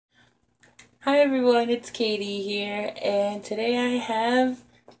Hi everyone, it's Katie here, and today I have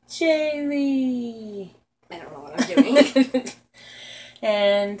Jaylee. I don't know what I'm doing.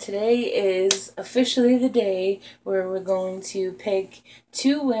 And today is officially the day where we're going to pick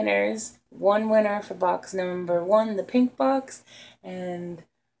two winners. One winner for box number 1, the pink box, and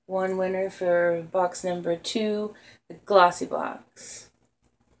one winner for box number 2, the glossy box.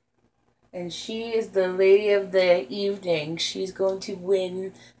 And she is the lady of the evening. She's going to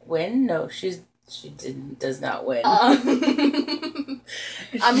win. No, she does not win. I'm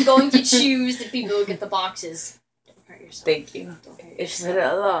going to choose the people who get the boxes. Don't hurt yourself. Thank you. Don't hurt It's yourself. been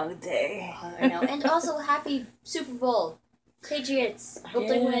a long day. I know. And also, happy Super Bowl. Patriots. Hope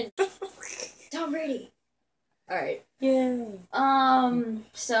they win. Tom Brady. Alright. Yeah.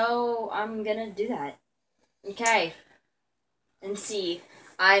 So I'm gonna do that. Okay. And see.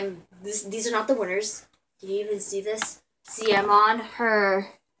 These are not the winners. Can you even see this? See, I'm on her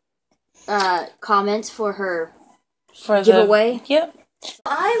comments for her giveaway. Yep.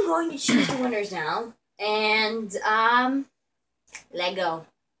 I'm going to choose the winners now. And let go.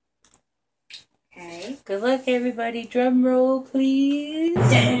 Okay. Good luck, everybody. Drum roll, please.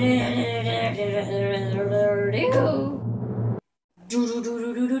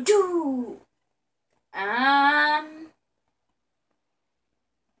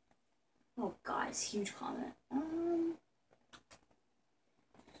 Oh God, it's a huge comment.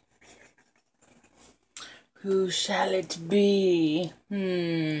 Who shall it be?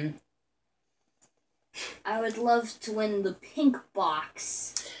 I would love to win the pink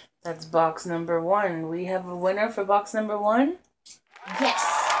box. That's box number 1. We have a winner for box number 1? Yes.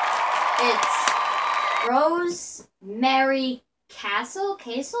 It's Rosemary Casal?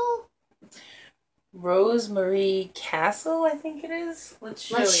 Rosemary Casal, I think it is. Let's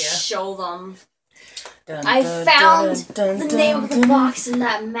show them. Dun, I dun, found dun, the dun, name of the dun, box in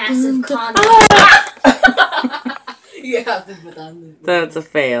that massive comment. You have to put on the... That's a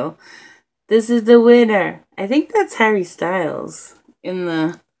fail. This is the winner. I think that's Harry Styles in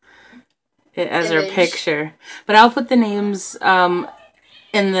the as her picture. But I'll put the names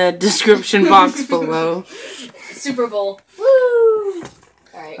in the description box below. Super Bowl. Woo!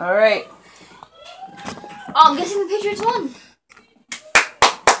 All right. Oh, I'm guessing the Patriots won.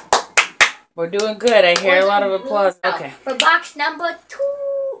 We're doing good. I hear a lot of applause. Really okay. For box number 2.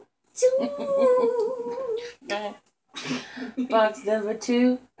 Go ahead. Box number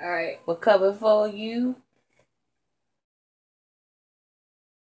 2. All right. We're coming for you.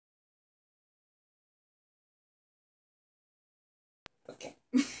 Okay.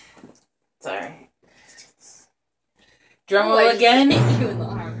 Sorry. Drum roll again. You in the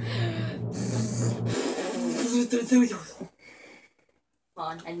arm. Come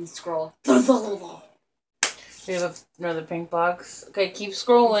on, I need to scroll. We have another pink box. Okay, keep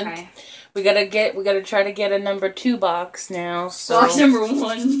scrolling. Okay. We gotta try to get a number 2 box now. So Box number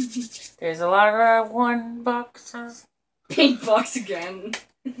 1. there's a lot of 1 boxes. Pink box again.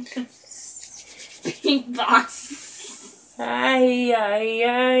 Pink box.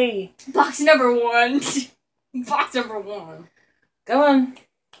 Aye. Box number 1. Box number 1. Come on.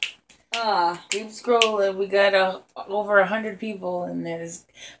 Keep Keep scrolling. We got over 100 people, and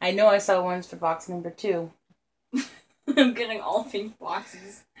I know I saw ones for box number 2. I'm getting all pink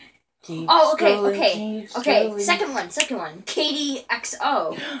boxes. Keep okay. scrolling, Okay, second one. Katie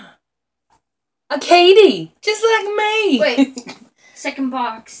XO. A Katie! Just like me! Wait. Second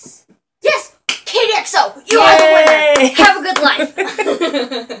box. Yes! Katie XO! You are the winner! Have a good life!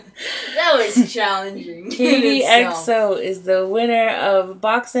 That was challenging. Katie XO is the winner of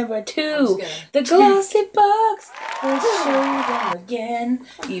box number 2. The glossy box. We'll show them again.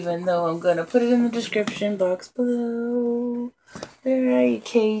 Even though I'm gonna put it in the description box below. Where are you,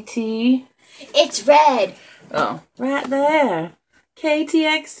 Katie? It's red. Oh, right there.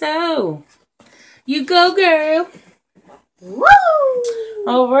 KTXO. You go, girl. Woo!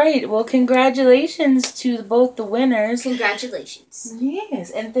 All right. Well, congratulations to both the winners. Congratulations.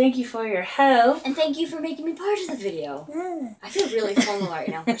 Yes, and thank you for your help. And thank you for making me part of the video. Yeah. I feel really formal right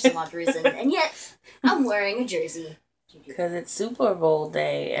now for some odd reason. And yet, I'm wearing a jersey. Because it's Super Bowl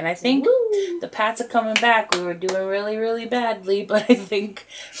day, and I think the Pats are coming back. We were doing really, really badly, but I think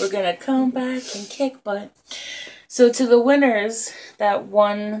we're going to come back and kick butt. So to the winners that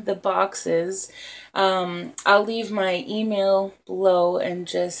won the boxes, I'll leave my email below and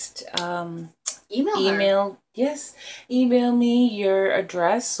just email me your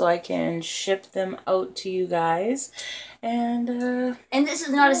address so I can ship them out to you guys. And this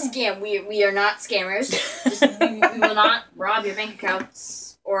is not a scam. We are not scammers. We will not rob your bank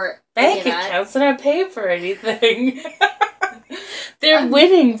accounts or bank accounts. They're not paying for anything. They're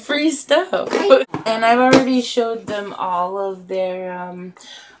winning free stuff. And I've already showed them all of their,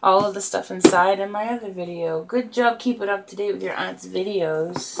 all of the stuff inside in my other video. Good job keeping up to date with your aunt's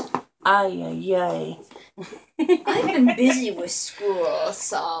videos. Ay, ay, ay. I've been busy with school,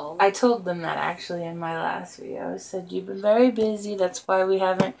 so... I told them that actually in my last video. I said, you've been very busy. That's why we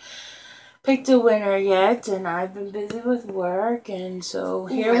haven't picked a winner yet. And I've been busy with work. And so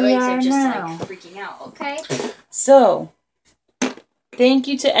here we are just now. like freaking out, okay? So, thank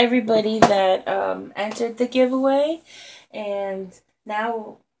you to everybody that entered the giveaway. And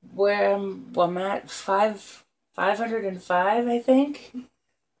now I'm at 505, I think.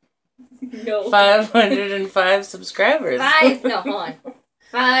 No. 505 subscribers. No, hold on.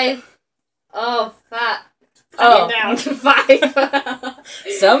 5. Oh, 5. Oh. Down to 5.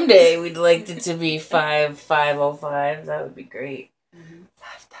 Someday we'd like it to be 505. That would be great.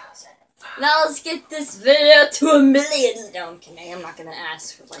 5,000. Now let's get this video to 1 million. No, I'm kidding. I'm not going to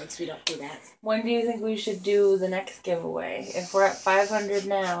ask for likes. We don't do that. When do you think we should do the next giveaway? If we're at 500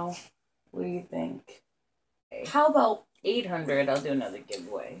 now, what do you think? How about 800? I'll do another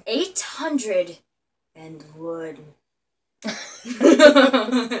giveaway. 800 and wood.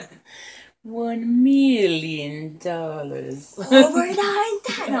 $1 million. Over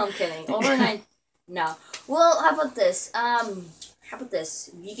 9,000. No, I'm kidding. Over 9. No. Well, how about this? How about this?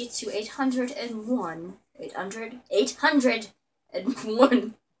 If you get to 801.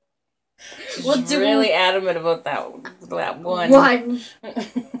 801. She's really adamant about that one.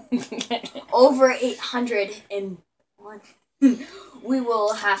 Over 801.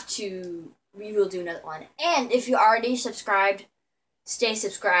 We will do another one. And if you already subscribed, stay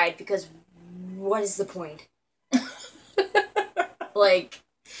subscribed, because what is the point? Like,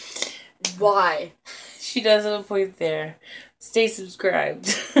 why? She does have a point there. Stay subscribed.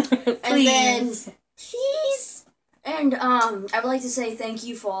 Please. And then, please. And I would like to say thank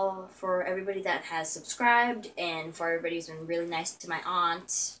you for everybody that has subscribed, and for everybody who's been really nice to my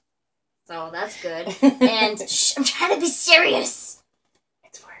aunt. So that's good. And I'm trying to be serious.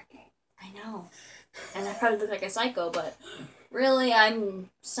 It's working. I know. And I probably look like a psycho, but really I'm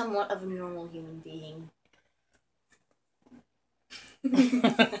somewhat of a normal human being.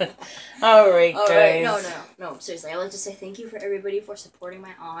 Alright, guys. No, seriously. I'd like to say thank you for everybody for supporting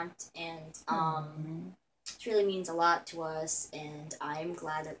my aunt, and it really means a lot to us, and I'm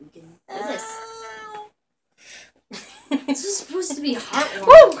glad that we can do this. This was supposed to be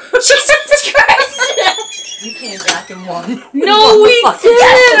heartwarming. Jesus Christ! You came back and won. No, we did!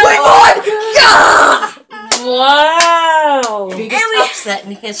 Yes, we won! Wow! Biggest upset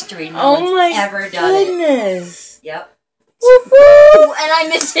in history. No one's ever done goodness. it. Yep. Woo-hoo! And I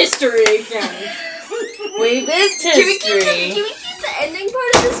missed history again. We missed history. Can we keep the ending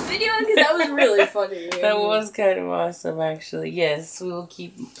part of this video? Because that was really funny. That was kind of awesome, actually. Yes, we will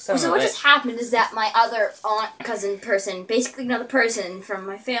keep some of it. So what just happened is that my other aunt, cousin person, basically another person from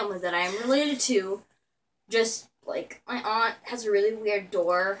my family that I am related to, just, like, my aunt has a really weird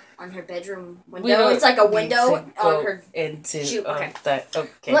door on her bedroom window. It's like a window on her... Okay,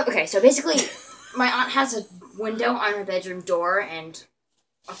 so basically, my aunt has a window on her bedroom door, and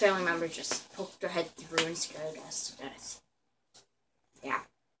a family member just poked their head through and scared us to death. Yeah.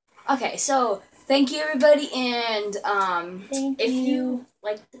 Okay, so thank you everybody, and if you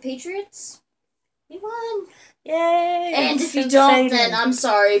like the Patriots, we won. Yay! And if you don't, then I'm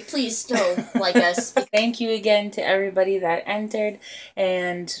sorry. Please still like us. Thank you again to everybody that entered,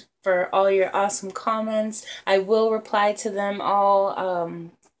 and for all your awesome comments. I will reply to them all.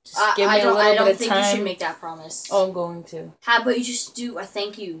 Just give me a little bit of time. I don't think you should make that promise. Oh, I'm going to. How about you just do a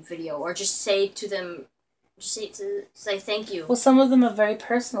thank you video, or just say to them, say thank you. Well, some of them are very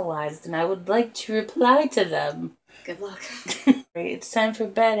personalized, and I would like to reply to them. Good luck. It's time for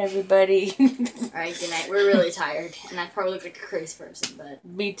bed, everybody. Alright, good night. We're really tired, and I probably look like a crazy person, but...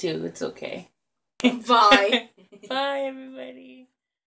 Me too, it's okay. Bye. Bye, everybody.